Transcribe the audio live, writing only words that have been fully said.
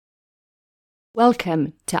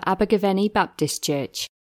Welcome to Abergavenny Baptist Church.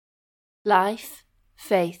 Life,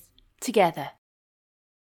 faith, together.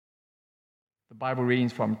 The Bible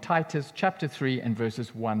readings from Titus chapter 3 and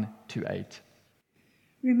verses 1 to 8.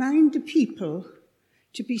 Remind the people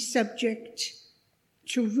to be subject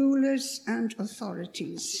to rulers and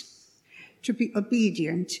authorities, to be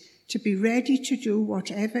obedient, to be ready to do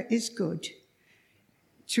whatever is good,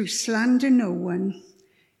 to slander no one,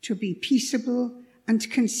 to be peaceable and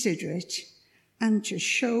considerate, and to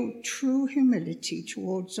show true humility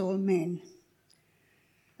towards all men.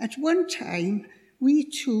 At one time, we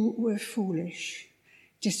too were foolish,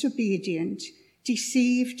 disobedient,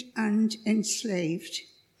 deceived, and enslaved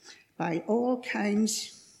by all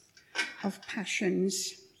kinds of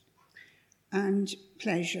passions and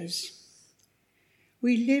pleasures.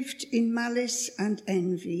 We lived in malice and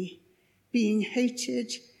envy, being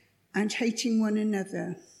hated and hating one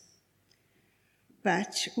another.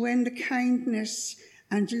 But when the kindness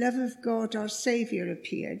and love of God our Saviour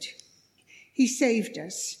appeared, he saved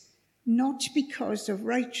us, not because of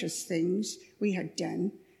righteous things we had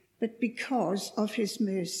done, but because of his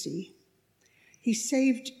mercy. He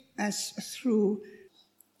saved us through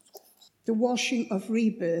the washing of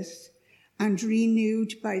rebirth and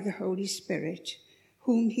renewed by the Holy Spirit,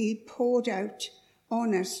 whom he poured out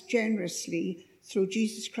on us generously through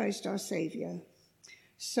Jesus Christ our Saviour,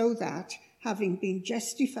 so that, having been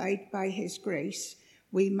justified by his grace,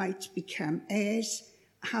 we might become heirs,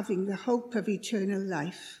 having the hope of eternal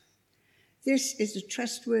life. This is a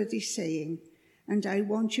trustworthy saying, and I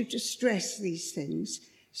want you to stress these things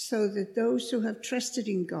so that those who have trusted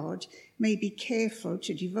in God may be careful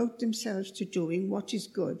to devote themselves to doing what is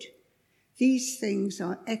good. These things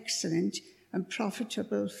are excellent and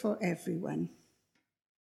profitable for everyone.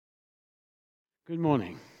 Good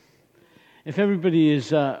morning. If everybody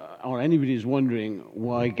is, or anybody is wondering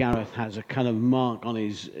why Gareth has a kind of mark on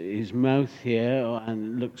his mouth here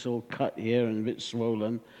and looks all cut here and a bit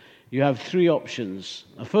swollen, you have three options.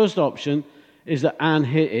 The first option is that Anne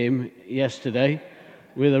hit him yesterday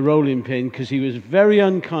with a rolling pin because he was very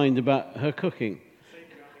unkind about her cooking.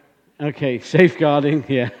 Okay, safeguarding,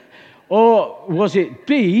 yeah. Or was it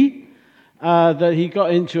B, that he got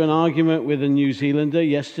into an argument with a New Zealander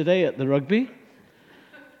yesterday at the rugby?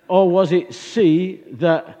 Or was it C,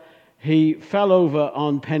 that he fell over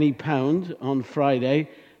on Penny Pound on Friday,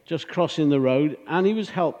 just crossing the road, and he was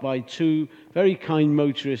helped by two very kind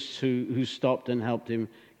motorists who stopped and helped him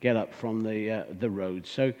get up from the road.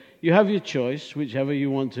 So you have your choice, whichever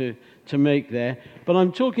you want to make there. But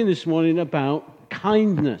I'm talking this morning about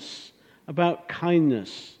kindness,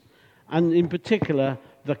 and in particular,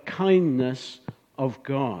 the kindness of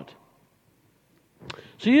God.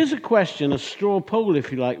 So here's a question, a straw poll,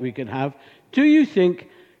 if you like, we could have. Do you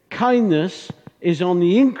think kindness is on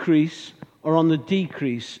the increase or on the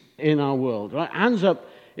decrease in our world? Right? Hands up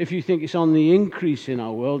if you think it's on the increase in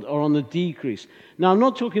our world or on the decrease. Now, I'm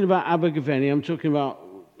not talking about Abergavenny, I'm talking about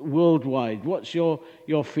worldwide. What's your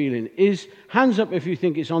feeling? Hands up if you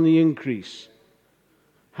think it's on the increase.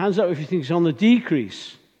 Hands up if you think it's on the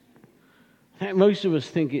decrease. I think most of us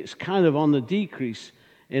think it's kind of on the decrease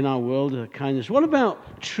in our world of kindness. What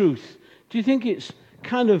about truth? Do you think it's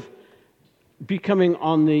kind of becoming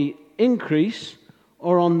on the increase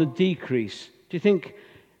or on the decrease? Do you think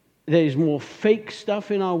there's more fake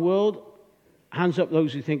stuff in our world? Hands up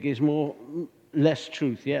those who think is less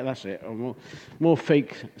truth. Yeah, that's it. Or more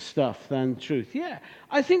fake stuff than truth. Yeah,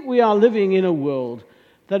 I think we are living in a world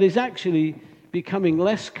that is actually becoming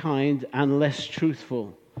less kind and less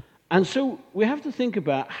truthful. And so we have to think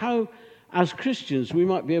about how, as Christians, we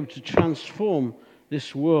might be able to transform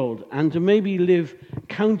this world and to maybe live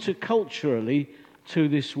counterculturally to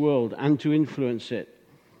this world and to influence it.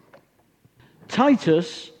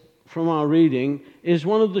 Titus, from our reading, is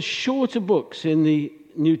one of the shorter books in the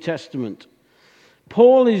New Testament.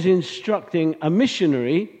 Paul is instructing a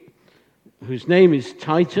missionary whose name is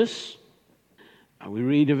Titus. We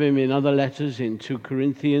read of him in other letters, in 2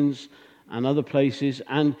 Corinthians and other places,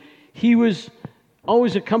 and he was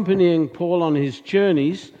always accompanying Paul on his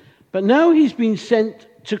journeys, but now he's been sent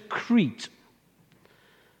to Crete.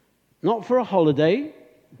 Not for a holiday,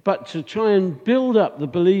 but to try and build up the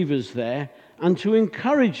believers there and to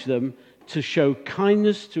encourage them to show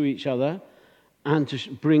kindness to each other and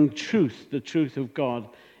to bring truth, the truth of God,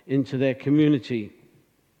 into their community.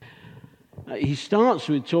 He starts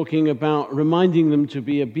with talking about reminding them to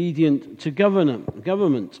be obedient to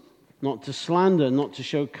government, not to slander, not to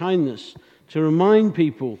show kindness, to remind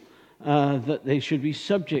people that they should be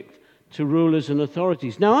subject to rulers and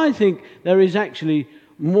authorities. Now, I think there is actually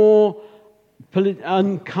more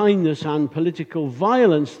unkindness and political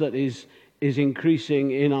violence that is is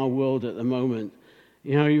increasing in our world at the moment.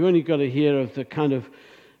 You know, you've only got to hear of the kind of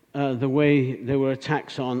the way there were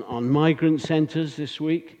attacks on migrant centers this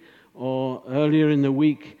week, or earlier in the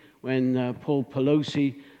week when Paul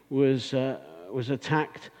Pelosi was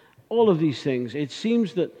attacked. All of these things. It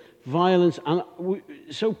seems that violence,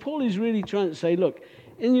 so Paul is really trying to say, look,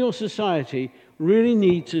 in your society, really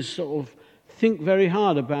need to sort of think very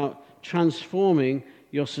hard about transforming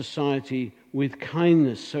your society with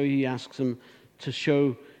kindness. So he asks them to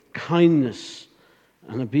show kindness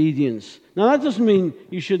and obedience. Now, that doesn't mean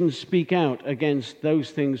you shouldn't speak out against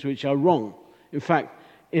those things which are wrong. In fact,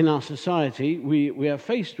 in our society, we are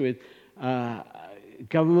faced with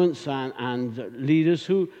governments and leaders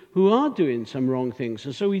who are doing some wrong things.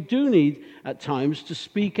 And so we do need, at times, to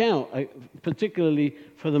speak out, particularly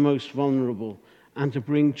for the most vulnerable, and to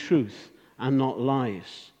bring truth and not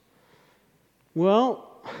lies.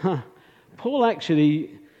 Well, Paul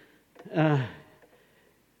actually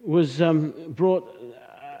was brought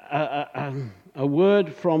a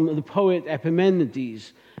word from the poet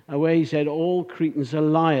Epimenides, where he said, all Cretans are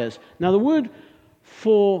liars. Now, the word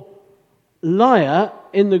for liar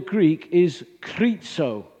in the Greek is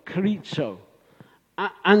kritzo.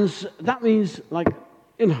 And that means, like,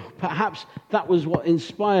 you know, perhaps that was what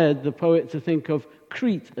inspired the poet to think of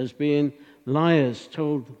Crete as being liars,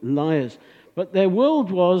 told liars. But their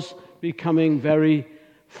world was becoming very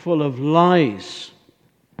full of lies.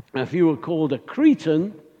 If you were called a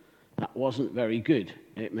Cretan, that wasn't very good.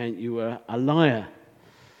 It meant you were a liar.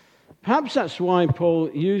 Perhaps that's why Paul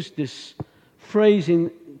used this phrase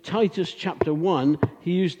in Titus chapter 1.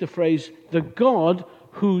 He used the phrase, the God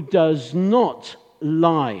who does not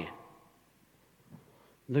lie.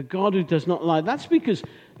 The God who does not lie. That's because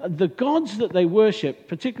the gods that they worship,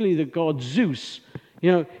 particularly the god Zeus,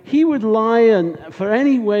 you know, he would lie and for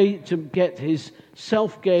any way to get his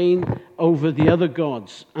self-gain over the other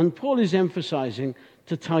gods. And Paul is emphasizing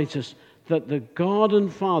to Titus that the God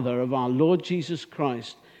and Father of our Lord Jesus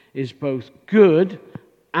Christ is both good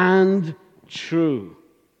and true.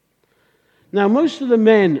 Now, most of the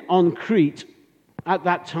men on Crete at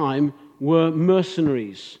that time were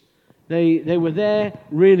mercenaries. They were there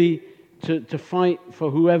really to fight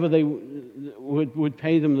for whoever they would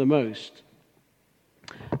pay them the most.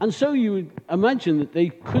 And so you would imagine that they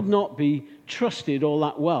could not be trusted all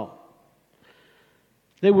that well.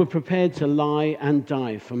 They were prepared to lie and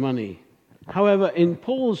die for money. However, in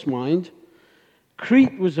Paul's mind,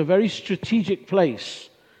 Crete was a very strategic place.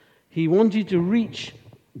 He wanted to reach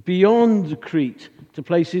beyond Crete to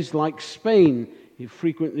places like Spain. He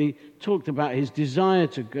frequently talked about his desire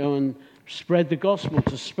to go and spread the gospel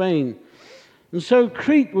to Spain. And so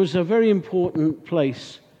Crete was a very important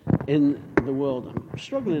place in the world. I'm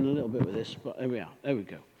struggling a little bit with this, but there we are. There we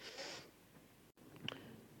go.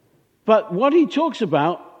 But what he talks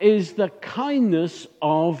about is the kindness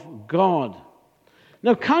of God.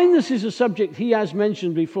 Now, kindness is a subject he has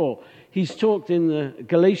mentioned before. He's talked in the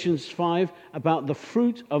Galatians 5 about the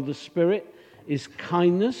fruit of the Spirit is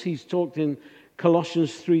kindness. He's talked in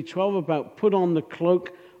Colossians 3:12 about put on the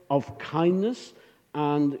cloak of kindness.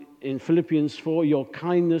 And in Philippians 4, your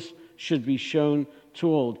kindness should be shown to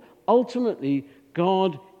all. Ultimately,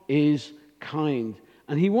 God is kind.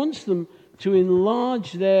 And he wants them to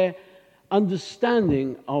enlarge their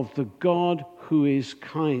understanding of the God who is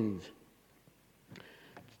kind.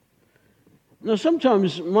 Now,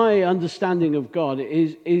 sometimes my understanding of God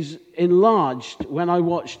is enlarged when I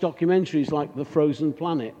watch documentaries like The Frozen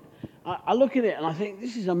Planet. I look at it and I think,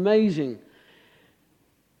 this is amazing.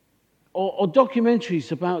 Or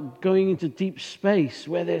documentaries about going into deep space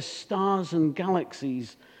where there's stars and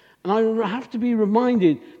galaxies. And I have to be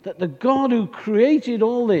reminded that the God who created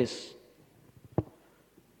all this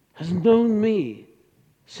has known me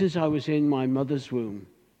since I was in my mother's womb.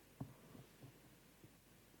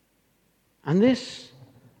 And this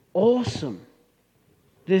awesome,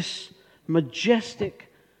 this majestic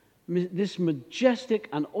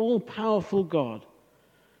and all-powerful God,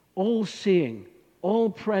 all-seeing,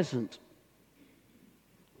 all-present,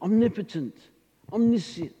 omnipotent,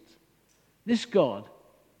 omniscient, this God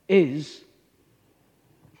is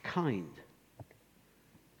kind.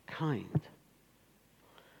 Kind.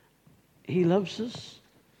 He loves us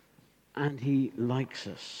and he likes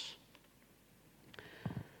us.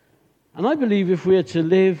 And I believe if we are to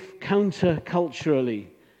live counter-culturally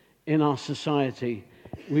in our society,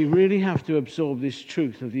 we really have to absorb this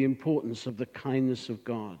truth of the importance of the kindness of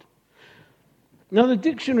God. Now, the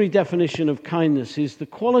dictionary definition of kindness is the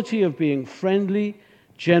quality of being friendly,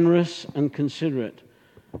 generous, and considerate.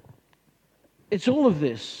 It's all of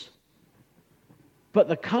this. But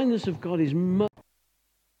the kindness of God is much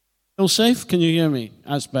All safe? Can you hear me?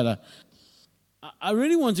 That's better. I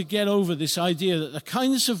really want to get over this idea that the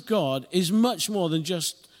kindness of God is much more than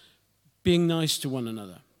just being nice to one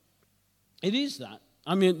another. It is that.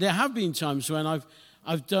 I mean, there have been times when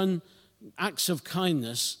I've done acts of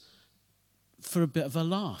kindness for a bit of a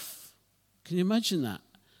laugh. Can you imagine that?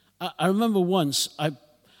 I remember once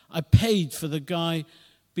I paid for the guy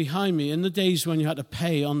behind me in the days when you had to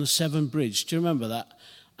pay on the Severn Bridge. Do you remember that?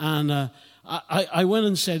 And I went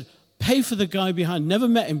and said, pay for the guy behind. Never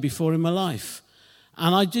met him before in my life.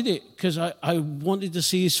 And I did it because I wanted to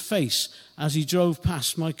see his face as he drove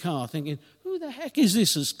past my car, thinking, who the heck is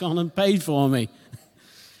this that's gone and paid for me?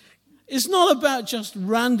 It's not about just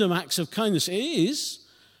random acts of kindness. It is,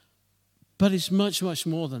 but it's much, much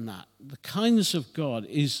more than that. The kindness of God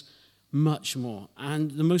is much more. And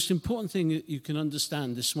the most important thing that you can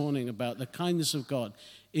understand this morning about the kindness of God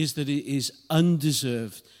is that it is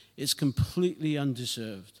undeserved. It's completely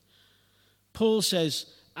undeserved. Paul says,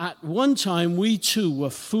 at one time we too were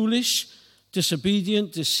foolish,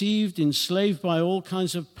 disobedient, deceived, enslaved by all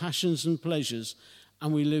kinds of passions and pleasures,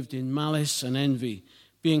 and we lived in malice and envy,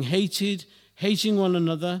 being hated, hating one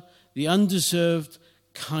another, the undeserved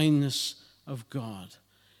kindness of God.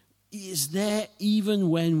 He is there even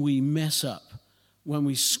when we mess up, when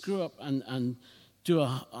we screw up and do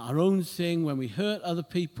our own thing, when we hurt other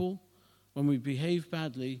people, when we behave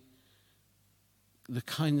badly. The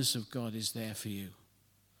kindness of God is there for you.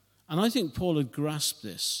 And I think Paul had grasped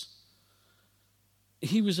this.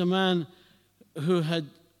 He was a man who had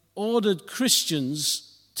ordered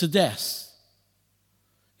Christians to death.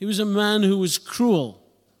 He was a man who was cruel.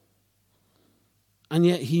 And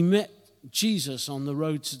yet he met Jesus on the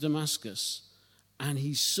road to Damascus. And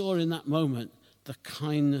he saw in that moment the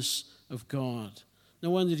kindness of God.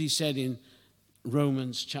 No wonder he said in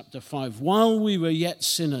Romans chapter 5, while we were yet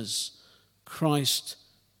sinners, Christ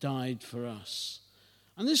died for us.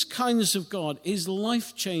 And this kindness of God is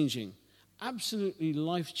life-changing, absolutely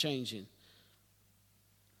life-changing.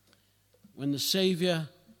 When the Savior,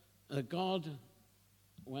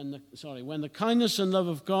 when the kindness and love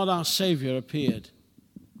of God, our Savior, appeared.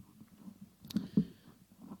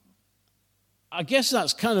 I guess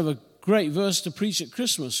that's kind of a great verse to preach at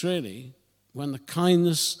Christmas, really. When the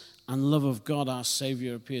kindness and love of God, our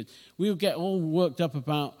Savior, appeared. We'll get all worked up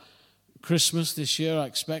about Christmas this year, I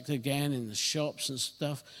expect, again in the shops and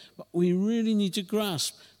stuff. But we really need to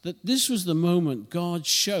grasp that this was the moment God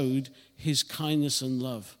showed his kindness and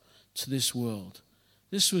love to this world.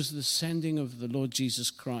 This was the sending of the Lord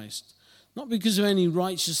Jesus Christ. Not because of any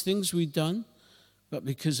righteous things we'd done, but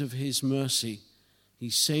because of his mercy.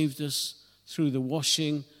 He saved us through the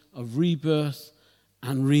washing of rebirth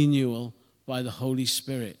and renewal by the Holy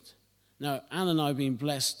Spirit. Now, Anne and I have been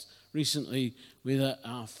blessed recently with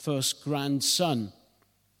our first grandson.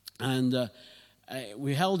 And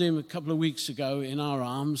we held him a couple of weeks ago in our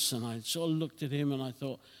arms, and I sort of looked at him and I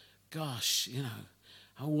thought, gosh,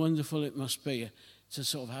 how wonderful it must be to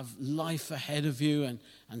sort of have life ahead of you and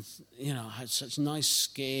had such nice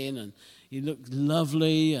skin, and he looked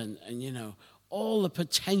lovely, and all the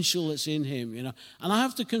potential that's in him, And I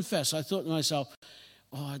have to confess, I thought to myself,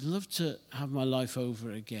 I'd love to have my life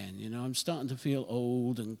over again. I'm starting to feel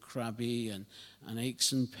old and crabby and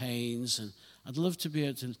aches and pains, and I'd love to be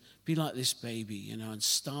able to be like this baby, and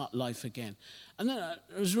start life again. And then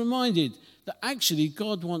I was reminded that actually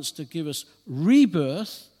God wants to give us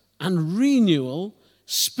rebirth and renewal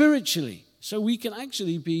spiritually, so we can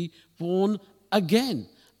actually be born again,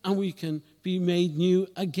 and we can be made new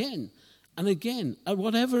again and again. At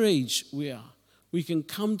whatever age we are, we can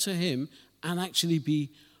come to him and actually be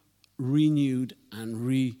renewed and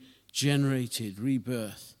regenerated,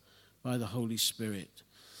 rebirth by the Holy Spirit.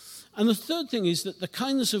 And the third thing is that the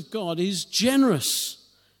kindness of God is generous.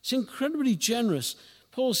 It's incredibly generous.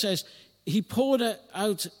 Paul says he poured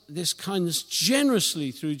out this kindness generously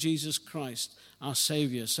through Jesus Christ, our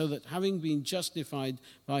Savior, so that having been justified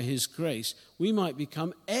by his grace, we might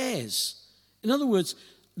become heirs. In other words,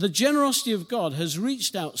 the generosity of God has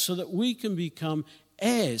reached out so that we can become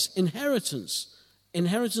heirs, inheritance.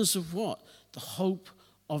 Inheritance of what? The hope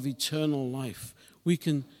of eternal life. We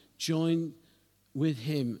can join with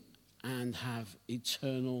him and have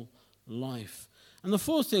eternal life. And the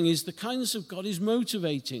fourth thing is the kindness of God is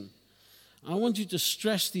motivating. I want you to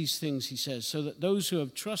stress these things, he says, so that those who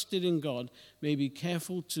have trusted in God may be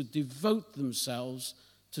careful to devote themselves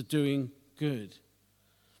to doing good.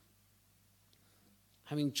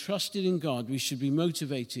 Having trusted in God, we should be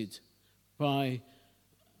motivated by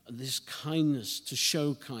this kindness, to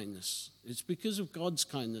show kindness. It's because of God's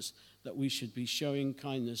kindness that we should be showing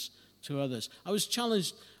kindness to others. I was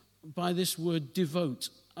challenged by this word devote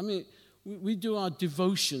I mean, we do our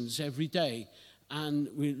devotions every day, and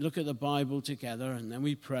we look at the Bible together, and then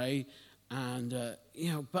we pray, and,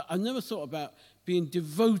 but I never thought about being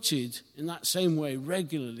devoted in that same way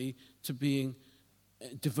regularly to being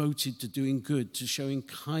devoted to doing good, to showing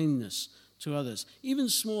kindness to others. Even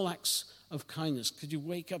small acts of kindness. Could you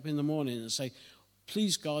wake up in the morning and say,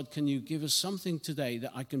 please, God, can you give us something today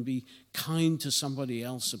that I can be kind to somebody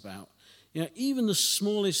else about? Even the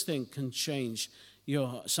smallest thing can change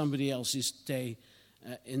somebody else's day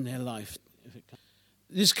in their life.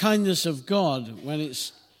 This kindness of God, when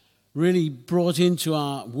it's really brought into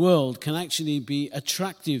our world, can actually be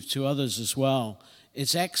attractive to others as well.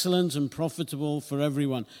 It's excellent and profitable for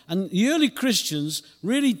everyone. And the early Christians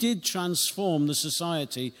really did transform the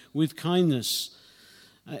society with kindness.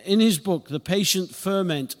 In his book, The Patient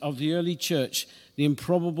Ferment of the Early Church, The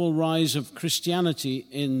Improbable Rise of Christianity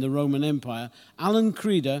in the Roman Empire, Alan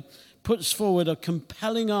Kreider puts forward a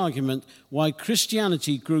compelling argument why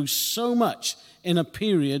Christianity grew so much in a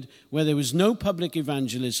period where there was no public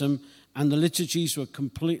evangelism and the liturgies were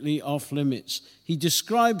completely off limits. He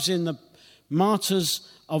describes in the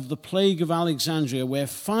Martyrs of the Plague of Alexandria, where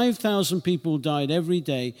 5,000 people died every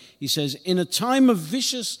day, he says, in a time of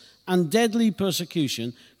vicious and deadly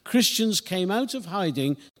persecution, Christians came out of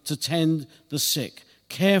hiding to tend the sick,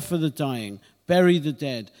 care for the dying, bury the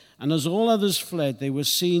dead. And as all others fled, they were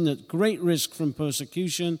seen at great risk from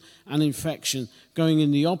persecution and infection, going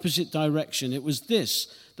in the opposite direction. It was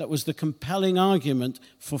this that was the compelling argument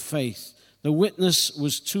for faith. The witness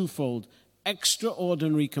was twofold: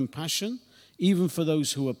 extraordinary compassion, even for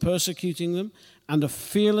those who were persecuting them, and a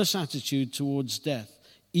fearless attitude towards death,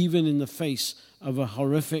 even in the face of a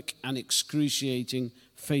horrific and excruciating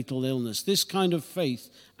fatal illness. This kind of faith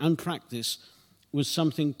and practice was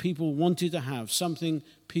something people wanted to have, something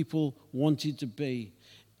people wanted to be.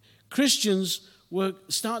 Christians were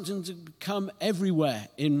starting to come everywhere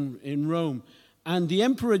in Rome, and the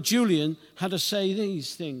Emperor Julian had to say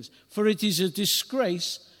these things: for it is a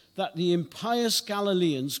disgrace that the impious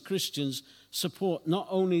Galileans, Christians, support not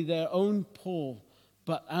only their own poor,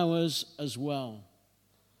 but ours as well.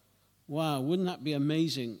 Wow, wouldn't that be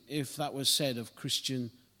amazing if that was said of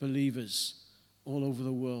Christian believers all over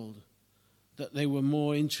the world, that they were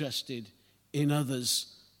more interested in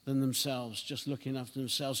others than themselves, just looking after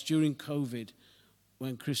themselves. During COVID,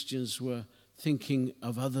 when Christians were thinking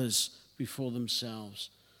of others before themselves.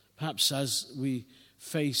 Perhaps as we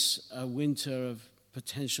face a winter of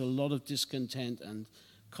potential lot of discontent and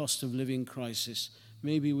cost of living crisis,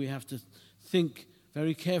 maybe we have to think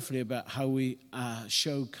very carefully about how we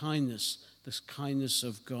show kindness, this kindness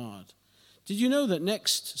of God. Did you know that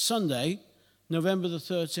next Sunday, November the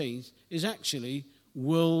 13th, is actually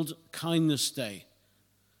World Kindness Day?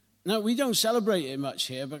 Now, we don't celebrate it much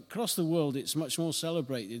here, but across the world it's much more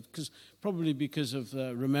celebrated, probably because of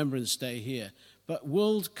Remembrance Day here. But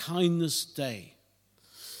World Kindness Day.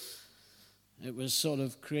 It was sort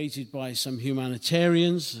of created by some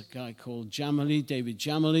humanitarians, a guy called David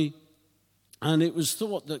Jamali, and it was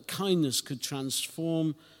thought that kindness could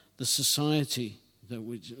transform the society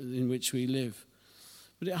in which we live.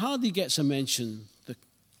 But it hardly gets a mention, the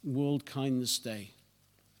World Kindness Day.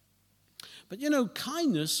 But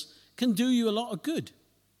kindness can do you a lot of good.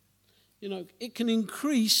 It can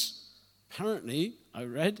increase, apparently, I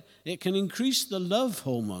read, it can increase the love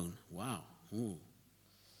hormone. Wow. Ooh.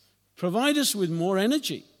 Provide us with more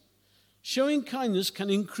energy. Showing kindness can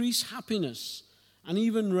increase happiness and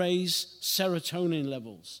even raise serotonin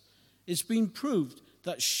levels. It's been proved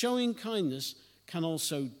that showing kindness can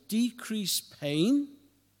also decrease pain,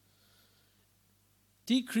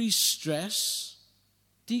 decrease stress,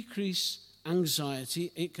 decrease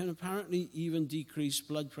anxiety. It can apparently even decrease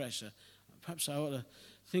blood pressure. Perhaps I ought to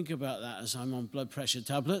think about that as I'm on blood pressure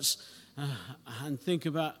tablets and think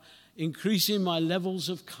about increasing my levels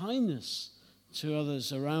of kindness to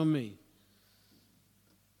others around me.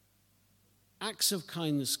 Acts of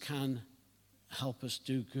kindness can help us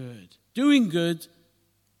do good. Doing good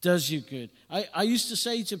does you good. I used to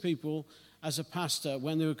say to people as a pastor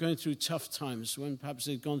when they were going through tough times, when perhaps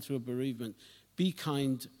they'd gone through a bereavement, be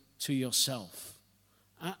kind to yourself.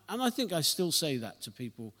 And I think I still say that to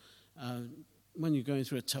people when you're going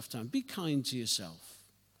through a tough time. Be kind to yourself.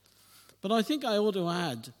 But I think I ought to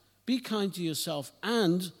add, be kind to yourself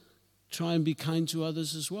and try and be kind to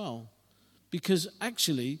others as well. Because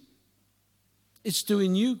actually, it's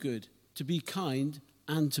doing you good to be kind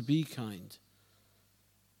and to be kind.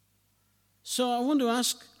 So I want to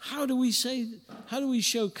ask, how do we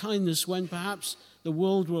show kindness when perhaps the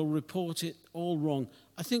world will report it all wrong?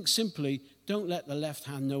 I think simply, don't let the left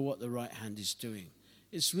hand know what the right hand is doing.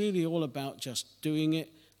 It's really all about just doing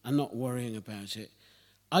it and not worrying about it.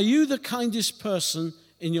 Are you the kindest person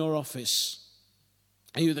in your office?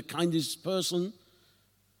 Are you the kindest person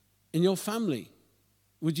in your family?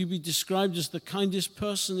 Would you be described as the kindest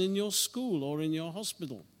person in your school or in your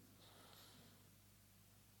hospital?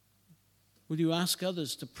 Would you ask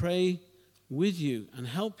others to pray with you and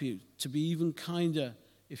help you to be even kinder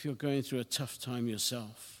if you're going through a tough time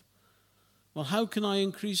yourself? Well, how can I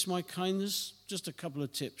increase my kindness? Just a couple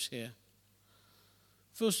of tips here.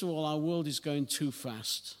 First of all, our world is going too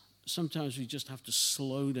fast. Sometimes we just have to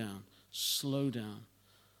slow down, slow down.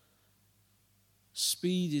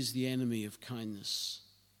 Speed is the enemy of kindness.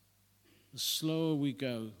 The slower we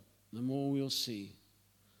go, the more we'll see.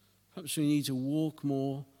 Perhaps we need to walk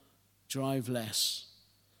more, drive less.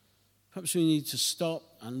 Perhaps we need to stop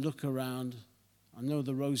and look around. I know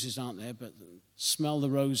the roses aren't there, but smell the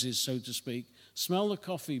roses, so to speak. Smell the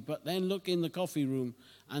coffee, but then look in the coffee room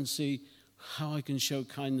and see how I can show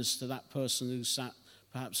kindness to that person who sat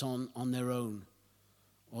perhaps on their own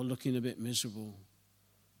or looking a bit miserable.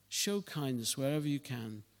 Show kindness wherever you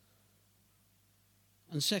can.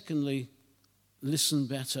 And secondly, listen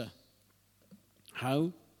better.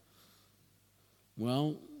 How?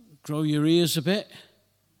 Well, grow your ears a bit.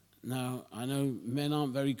 Now, I know men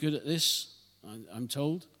aren't very good at this, I'm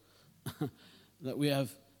told, that we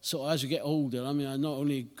have, so as we get older, I mean, I not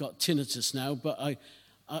only got tinnitus now, but I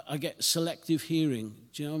get selective hearing.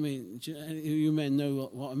 Do you know what I mean? You men know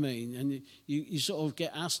what I mean. And you sort of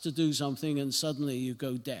get asked to do something and suddenly you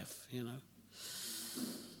go deaf, you know.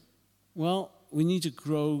 Well, we need to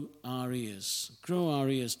grow our ears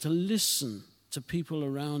to listen to people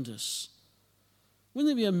around us.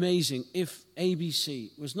 Wouldn't it be amazing if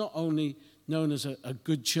ABC was not only known as a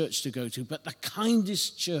good church to go to, but the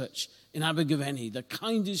kindest church in Abergavenny, the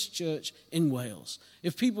kindest church in Wales?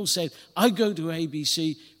 If people said, I go to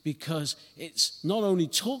ABC because it's not only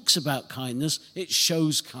talks about kindness, it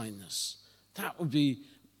shows kindness. That would be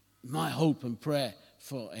my hope and prayer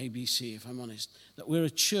for ABC, if I'm honest, that we're a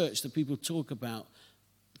church that people talk about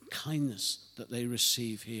kindness that they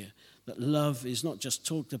receive here, that love is not just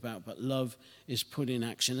talked about, but love is put in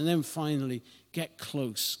action. And then finally, get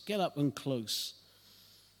close, get up and close.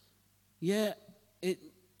 Yeah, it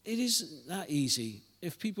isn't that easy.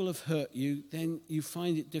 If people have hurt you, then you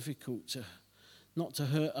find it difficult not to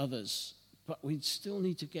hurt others. But we still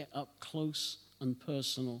need to get up close and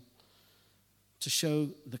personal to show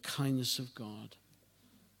the kindness of God.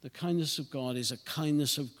 The kindness of God is a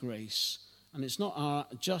kindness of grace. And it's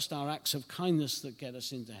not just our acts of kindness that get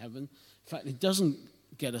us into heaven. In fact, it doesn't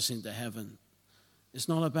get us into heaven. It's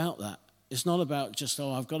not about that. It's not about just,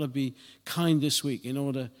 I've got to be kind this week in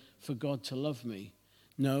order for God to love me.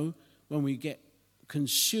 No, when we get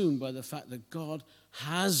consumed by the fact that God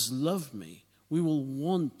has loved me, we will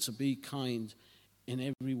want to be kind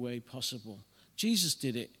in every way possible. Jesus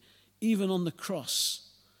did it even on the cross.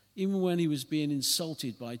 Even when he was being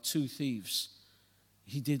insulted by two thieves,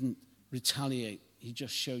 he didn't retaliate. He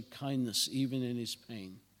just showed kindness even in his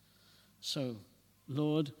pain. So,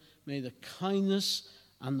 Lord, may the kindness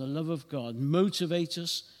and the love of God motivate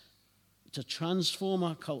us to transform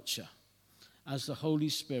our culture as the Holy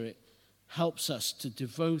Spirit helps us to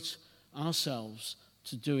devote ourselves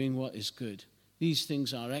to doing what is good. These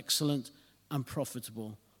things are excellent and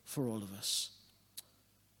profitable for all of us.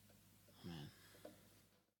 Amen.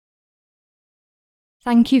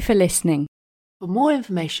 Thank you for listening. For more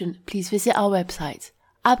information, please visit our website,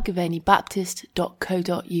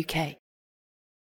 abergavennybaptist.co.uk.